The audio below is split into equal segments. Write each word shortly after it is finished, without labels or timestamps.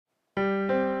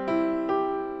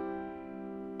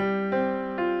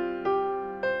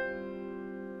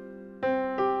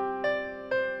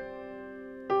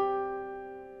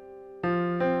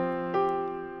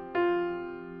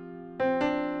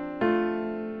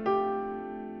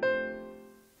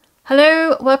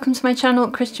Hello, welcome to my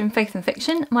channel Christian Faith and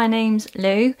Fiction. My name's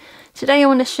Lou. Today I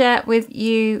want to share with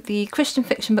you the Christian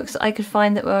fiction books that I could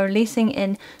find that were releasing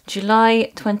in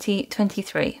July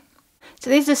 2023. So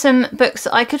these are some books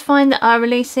that I could find that are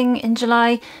releasing in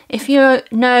July. If you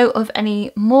know of any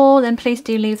more, then please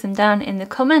do leave them down in the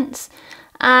comments.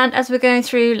 And as we're going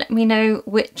through, let me know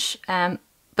which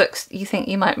books you think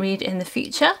you might read in the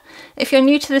future. If you're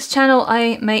new to this channel,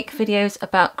 I make videos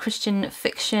about Christian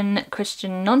fiction,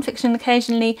 Christian non-fiction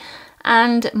occasionally,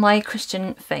 and my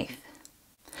Christian faith.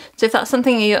 So if that's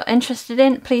something you're interested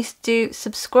in, please do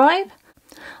subscribe.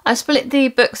 I split the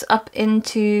books up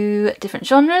into different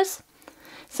genres.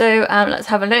 So let's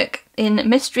have a look. In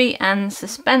mystery and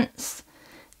suspense,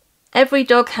 Every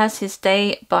Dog Has His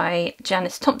Day by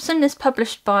Janice Thompson is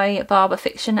published by Barber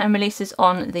Fiction and releases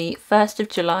on the 1st of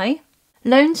July.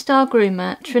 Lone Star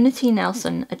groomer Trinity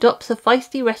Nelson adopts a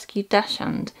feisty rescued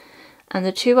dachshund, and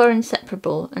the two are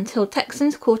inseparable until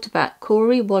Texans quarterback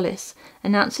Corey Wallace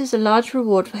announces a large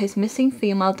reward for his missing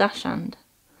female dachshund.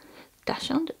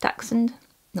 Dachshund?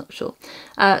 Not sure.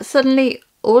 Suddenly,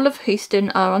 all of Houston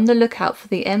are on the lookout for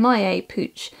the MIA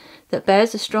pooch that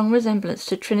bears a strong resemblance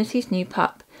to Trinity's new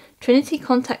pup. Trinity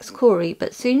contacts Corey,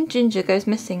 but soon Ginger goes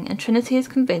missing and Trinity is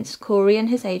convinced Corey and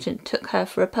his agent took her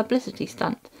for a publicity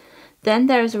stunt. Then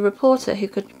there is a reporter who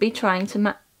could be trying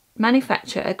to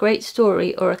manufacture a great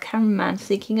story or a cameraman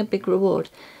seeking a big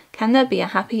reward. Can there be a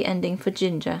happy ending for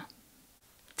Ginger?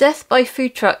 Death by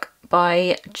Food Truck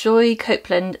by Joy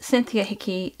Copeland, Cynthia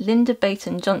Hickey, Linda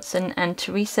Baten Johnson and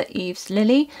Teresa Ives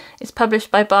Lilly is published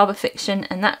by Barber Fiction,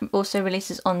 and that also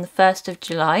releases on the 1st of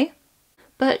July.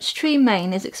 Birch Tree,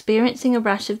 Maine is experiencing a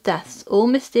rash of deaths, all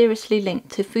mysteriously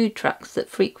linked to food trucks that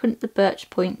frequent the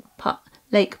Birch Point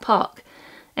Lake Park.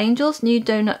 Angel's new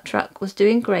donut truck was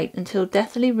doing great until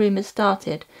deathly rumours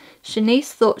started.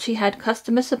 Shanice thought she had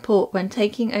customer support when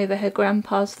taking over her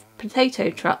grandpa's potato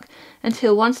truck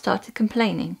until one started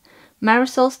complaining.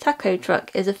 Marisol's taco truck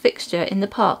is a fixture in the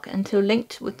park until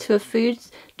linked to a food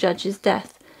judge's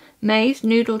death. May's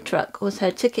noodle truck was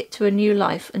her ticket to a new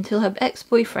life until her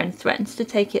ex-boyfriend threatens to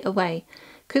take it away.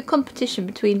 Could competition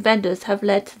between vendors have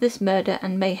led to this murder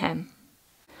and mayhem?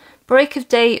 Break of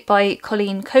Day by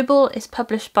Colleen Coble is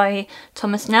published by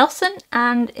Thomas Nelson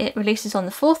and it releases on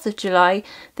the 4th of July.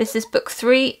 This is book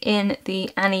 3 in the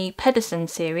Annie Peterson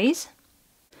series.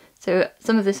 So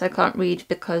some of this I can't read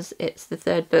because it's the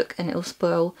 3rd book and it will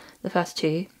spoil the first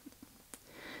 2.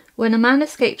 When a man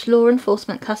escapes law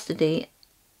enforcement custody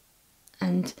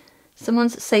and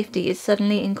someone's safety is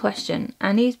suddenly in question,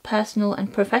 Annie's personal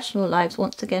and professional lives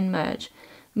once again merge.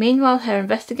 Meanwhile, her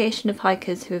investigation of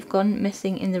hikers who have gone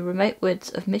missing in the remote woods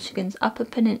of Michigan's Upper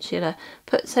Peninsula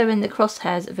puts her in the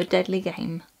crosshairs of a deadly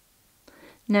game.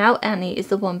 Now Annie is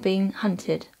the one being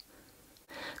hunted.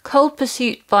 Cold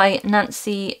Pursuit by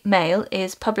Nancy Mehl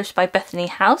is published by Bethany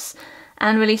House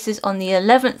and releases on the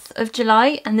 11th of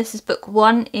July, and this is book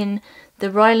 1 in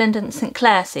the Ryland and St.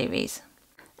 Clair series.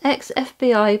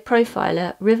 Ex-FBI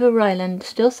profiler River Ryland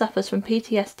still suffers from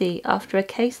PTSD after a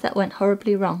case that went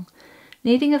horribly wrong.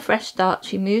 Needing a fresh start,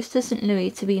 she moves to St.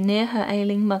 Louis to be near her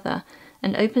ailing mother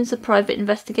and opens a private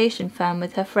investigation firm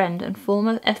with her friend and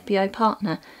former FBI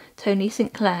partner, Tony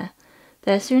St. Clair.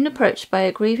 They are soon approached by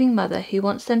a grieving mother who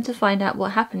wants them to find out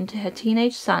what happened to her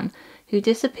teenage son who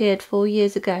disappeared 4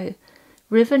 years ago.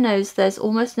 River knows there's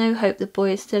almost no hope the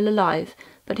boy is still alive,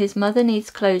 but his mother needs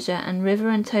closure and River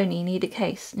and Tony need a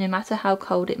case, no matter how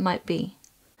cold it might be.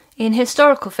 In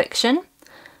historical fiction,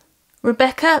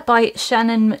 Rebecca by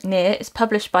Shannon McNear is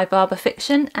published by Barber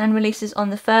Fiction and releases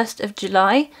on the 1st of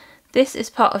July. This is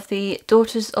part of the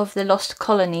Daughters of the Lost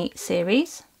Colony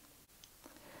series.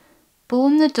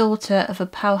 Born the daughter of a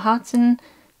Powhatan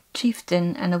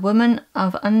chieftain and a woman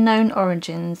of unknown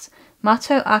origins,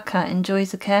 Mato Aka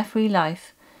enjoys a carefree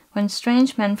life. When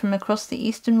strange men from across the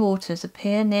eastern waters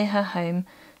appear near her home,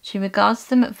 she regards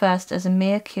them at first as a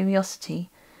mere curiosity.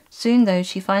 Soon, though,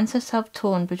 she finds herself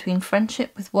torn between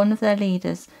friendship with one of their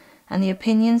leaders and the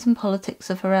opinions and politics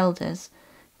of her elders.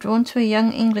 Drawn to a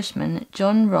young Englishman,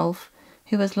 John Rolfe,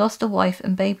 who has lost a wife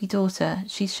and baby daughter,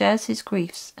 she shares his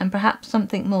griefs, and perhaps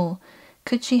something more.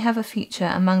 Could she have a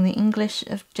future among the English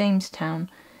of Jamestown?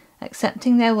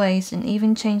 Accepting their ways and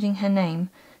even changing her name,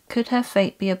 could her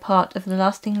fate be a part of the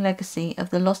lasting legacy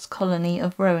of the lost colony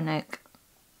of Roanoke?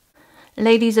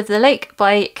 Ladies of the Lake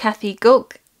by Cathy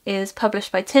Gohlke is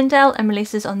published by Tyndale and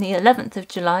releases on the 11th of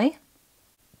July.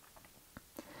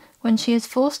 When she is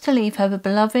forced to leave her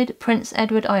beloved Prince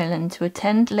Edward Island to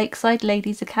attend Lakeside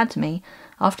Ladies' Academy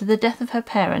after the death of her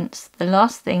parents, the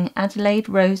last thing Adelaide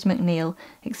Rose McNeil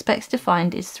expects to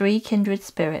find is 3 kindred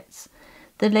spirits.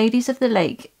 The ladies of the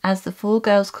lake, as the four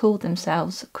girls called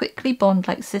themselves, quickly bond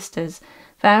like sisters,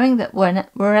 vowing that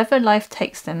wherever life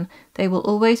takes them, they will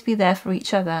always be there for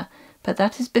each other. But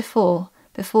that is before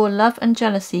love and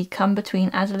jealousy come between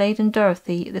Adelaide and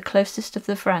Dorothy, the closest of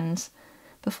the friends,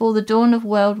 before the dawn of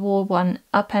World War I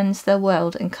upends their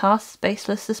world and casts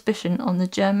baseless suspicion on the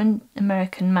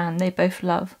German-American man they both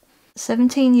love.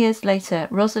 17 years later,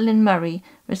 Rosalind Murray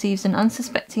receives an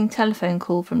unsuspecting telephone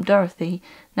call from Dorothy,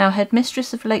 now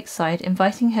headmistress of Lakeside,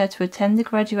 inviting her to attend the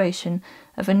graduation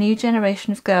of a new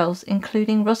generation of girls,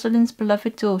 including Rosalind's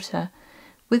beloved daughter.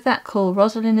 With that call,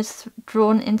 Rosalind is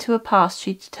drawn into a past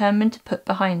she determined to put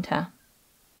behind her.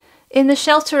 In the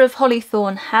Shelter of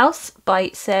Hollythorne House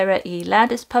by Sarah E.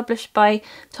 Ladd is published by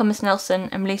Thomas Nelson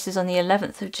and releases on the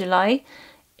 11th of July.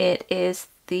 It is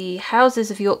The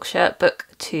Houses of Yorkshire, Book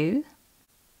 2.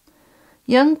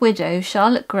 Young widow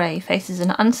Charlotte Gray faces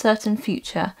an uncertain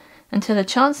future until a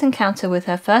chance encounter with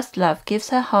her first love gives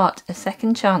her heart a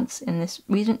second chance in this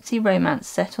Regency romance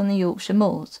set on the Yorkshire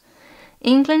moors.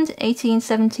 England,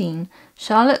 1817.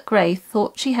 Charlotte Gray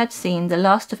thought she had seen the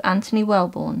last of Anthony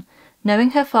Wellborn.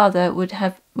 Knowing her father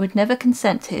would never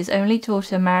consent to his only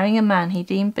daughter marrying a man he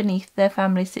deemed beneath their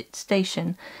family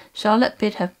station, Charlotte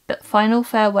bid her final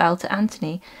farewell to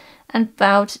Anthony and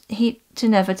vowed to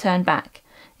never turn back.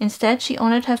 Instead, she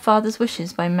honoured her father's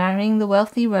wishes by marrying the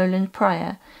wealthy Roland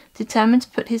Pryor. Determined to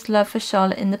put his love for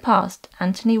Charlotte in the past,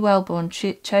 Anthony Wellborn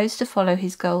chose to follow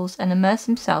his goals and immerse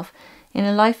himself in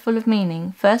a life full of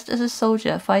meaning, first as a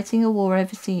soldier fighting a war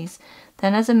overseas,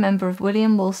 then as a member of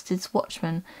William Wolsted's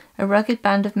Watchmen, a rugged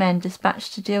band of men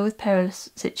dispatched to deal with perilous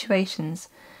situations.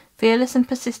 Fearless and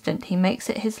persistent, he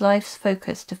makes it his life's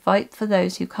focus to fight for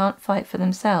those who can't fight for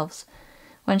themselves.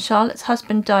 When Charlotte's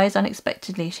husband dies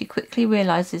unexpectedly, she quickly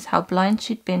realises how blind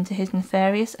she'd been to his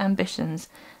nefarious ambitions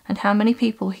and how many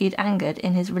people he'd angered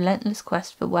in his relentless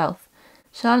quest for wealth.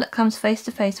 Charlotte comes face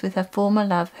to face with her former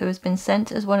love, who has been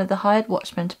sent as one of the hired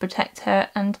watchmen to protect her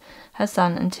and her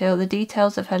son until the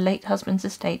details of her late husband's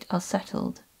estate are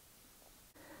settled.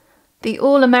 The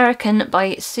All-American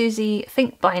by Susie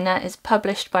Finkbeiner is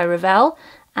published by Revell,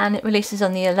 and it releases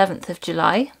on the 11th of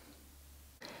July.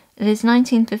 It is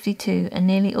 1952, and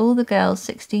nearly all the girls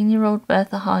 16-year-old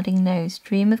Bertha Harding knows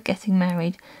dream of getting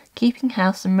married, keeping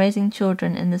house and raising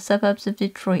children in the suburbs of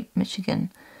Detroit,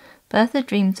 Michigan. Bertha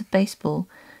dreams of baseball.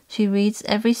 She reads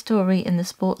every story in the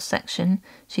sports section.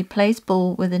 She plays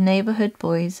ball with the neighborhood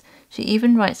boys. She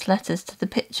even writes letters to the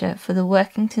pitcher for the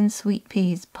Workington Sweet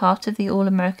Peas, part of the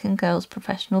All-American Girls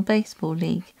Professional Baseball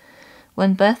League.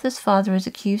 When Bertha's father is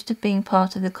accused of being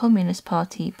part of the Communist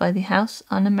Party by the House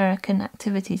Un-American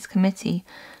Activities Committee,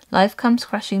 life comes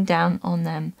crashing down on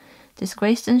them.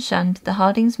 Disgraced and shunned, the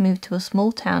Hardings move to a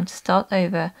small town to start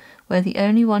over, where the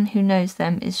only one who knows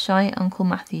them is shy Uncle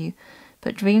Matthew.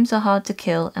 But dreams are hard to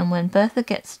kill, and when Bertha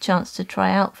gets a chance to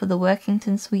try out for the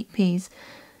Workington Sweet Peas,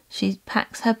 she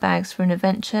packs her bags for an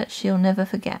adventure she'll never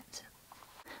forget.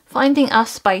 Finding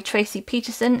Us by Tracie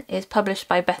Peterson is published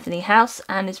by Bethany House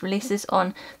and is releases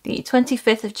on the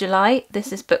 25th of July.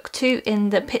 This is book 2 in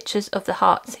the Pictures of the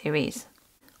Heart series.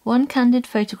 One candid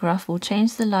photograph will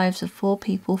change the lives of 4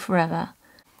 people forever.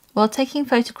 While taking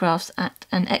photographs at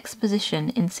an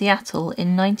exposition in Seattle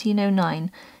in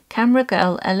 1909, camera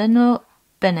girl Eleanor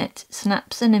Bennett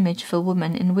snaps an image of a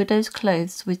woman in widow's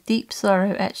clothes with deep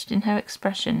sorrow etched in her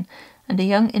expression and a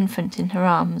young infant in her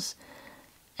arms.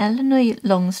 Eleanor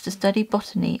longs to study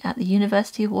botany at the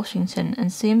University of Washington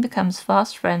and soon becomes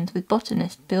fast friends with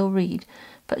botanist Bill Reed,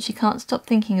 but she can't stop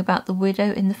thinking about the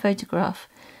widow in the photograph.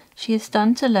 She is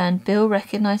stunned to learn Bill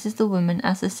recognizes the woman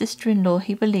as the sister-in-law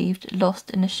he believed lost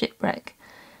in a shipwreck.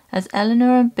 As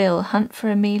Eleanor and Bill hunt for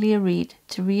Amelia Reed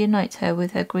to reunite her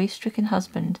with her grief-stricken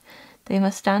husband, they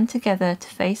must stand together to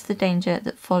face the danger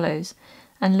that follows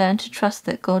and learn to trust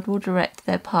that God will direct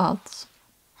their paths.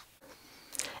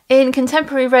 In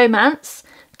contemporary romance,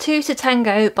 2 to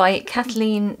Tango by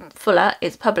Kathleen Fuller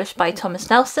is published by Thomas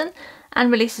Nelson and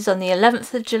releases on the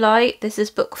 11th of July. This is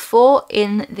book 4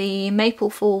 in the Maple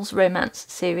Falls romance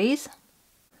series.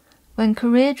 When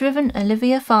career-driven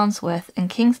Olivia Farnsworth and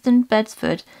Kingston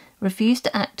Bedsford refuse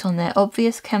to act on their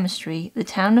obvious chemistry, the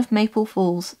town of Maple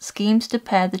Falls schemes to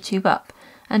pair the two up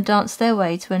and dance their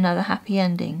way to another happy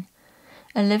ending.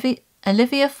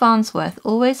 Olivia Farnsworth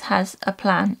always has a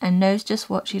plan and knows just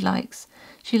what she likes.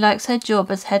 She likes her job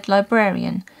as head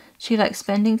librarian. She likes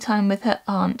spending time with her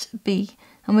aunt, Bee,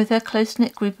 and with her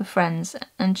close-knit group of friends,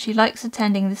 and she likes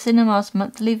attending the cinema's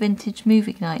monthly vintage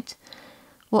movie night.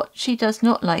 What she does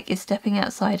not like is stepping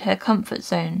outside her comfort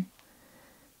zone.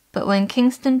 But when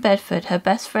Kingston Bedford, her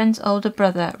best friend's older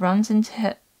brother, runs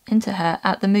into into her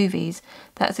at the movies,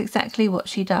 that's exactly what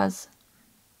she does.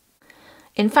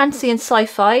 In fantasy and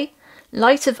sci-fi,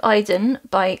 Light of Eidon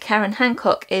by Karen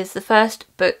Hancock is the first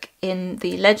book in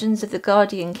the Legends of the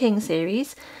Guardian King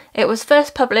series. It was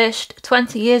first published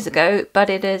 20 years ago, but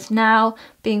it is now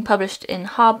being published in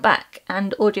hardback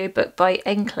and audiobook by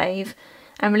Enclave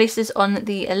and releases on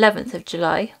the 11th of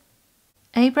July.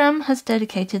 Abram has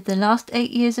dedicated the last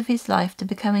 8 years of his life to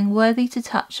becoming worthy to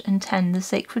touch and tend the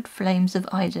sacred flames of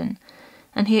Eidon,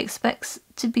 and he expects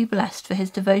to be blessed for his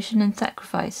devotion and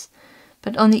sacrifice.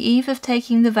 But on the eve of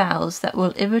taking the vows that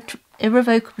will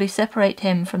irrevocably separate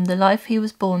him from the life he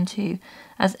was born to,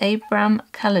 as Abram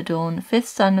Caledorn, fifth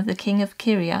son of the king of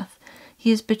Kiriath, he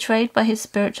is betrayed by his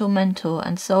spiritual mentor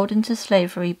and sold into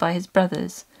slavery by his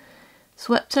brothers.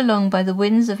 Swept along by the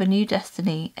winds of a new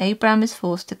destiny, Abram is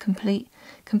forced to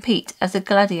compete as a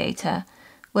gladiator.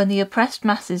 When the oppressed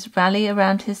masses rally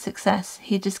around his success,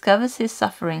 he discovers his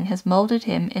suffering has moulded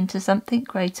him into something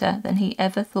greater than he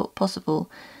ever thought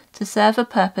possible, to serve a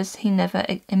purpose he never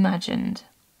imagined.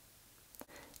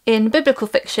 In biblical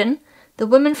fiction, The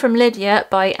Woman from Lydia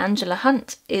by Angela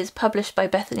Hunt is published by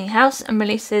Bethany House and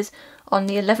releases on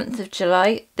the 11th of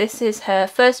July. This is her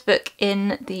first book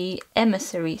in the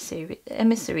Emissaries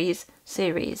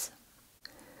series.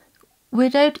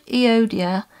 Widowed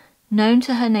Euodia, known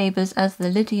to her neighbours as the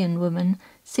Lydian woman,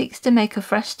 seeks to make a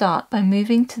fresh start by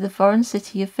moving to the foreign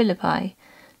city of Philippi.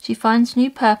 She finds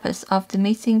new purpose after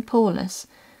meeting Paulus,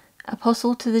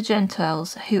 apostle to the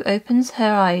Gentiles, who opens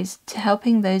her eyes to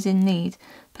helping those in need,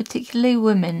 particularly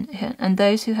women and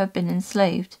those who have been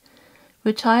enslaved.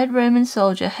 Retired Roman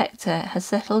soldier Hector has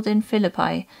settled in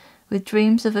Philippi with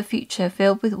dreams of a future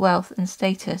filled with wealth and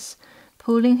status,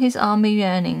 pooling his army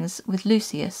earnings with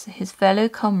Lucius, his fellow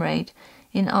comrade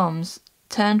in arms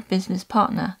turned business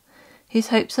partner. His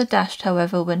hopes are dashed,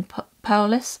 however, when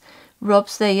Paulus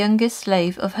robs their youngest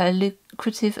slave of her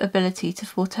lucrative ability to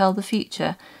foretell the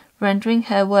future, rendering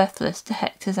her worthless to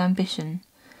Hector's ambition.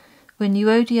 When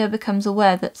Euodia becomes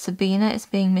aware that Sabina is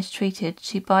being mistreated,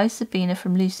 she buys Sabina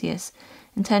from Lucius,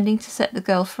 intending to set the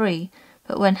girl free,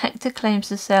 but when Hector claims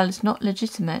the sale is not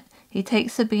legitimate, he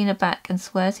takes Sabina back and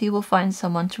swears he will find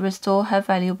someone to restore her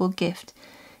valuable gift,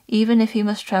 even if he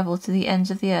must travel to the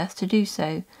ends of the earth to do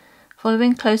so.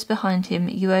 Following close behind him,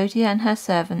 Euodia and her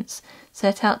servants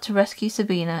set out to rescue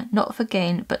Sabina, not for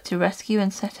gain, but to rescue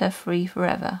and set her free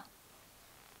forever.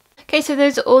 Okay, so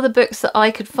those are all the books that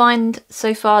I could find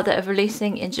so far that are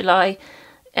releasing in July.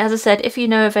 As I said, if you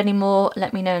know of any more,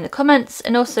 let me know in the comments,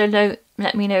 and also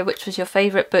let me know which was your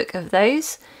favourite book of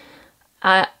those.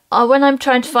 When I'm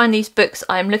trying to find these books,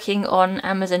 I'm looking on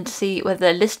Amazon to see whether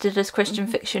they're listed as Christian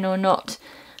fiction or not,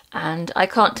 and I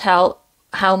can't tell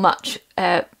how much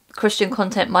Christian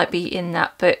content might be in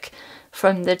that book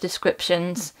from the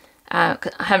descriptions. I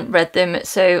haven't read them,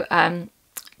 so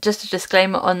just a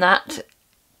disclaimer on that.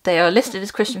 They are listed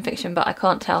as Christian fiction, but I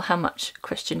can't tell how much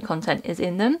Christian content is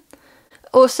in them.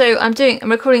 Also, I'm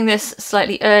recording this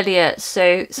slightly earlier,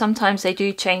 so sometimes they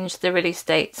do change the release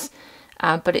dates,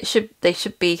 but they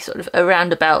should be sort of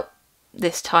around about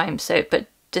this time. But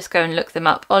just go and look them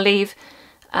up. I'll leave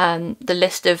the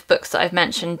list of books that I've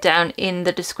mentioned down in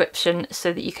the description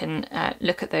so that you can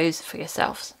look at those for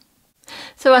yourselves.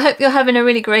 So I hope you're having a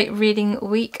really great reading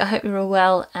week. I hope you're all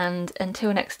well, and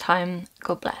until next time,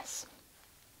 God bless.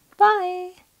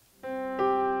 Bye!